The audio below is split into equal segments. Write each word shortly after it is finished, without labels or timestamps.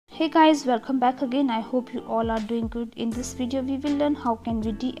Hey guys, welcome back again. I hope you all are doing good. In this video we will learn how can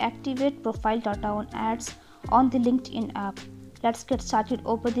we deactivate profile data on ads on the LinkedIn app. Let's get started.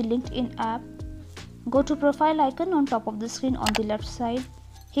 Open the LinkedIn app. Go to profile icon on top of the screen on the left side.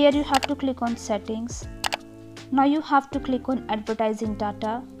 Here you have to click on settings. Now you have to click on advertising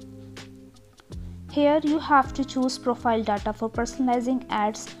data. Here you have to choose profile data for personalizing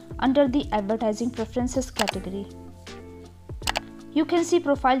ads under the advertising preferences category. You can see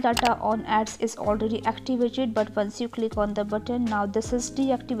profile data on ads is already activated, but once you click on the button, now this is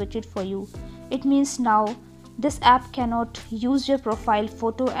deactivated for you. It means now this app cannot use your profile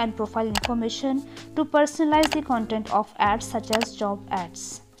photo and profile information to personalize the content of ads such as job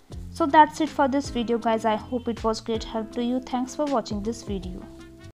ads. So that's it for this video guys. I hope it was great help to you. Thanks for watching this video.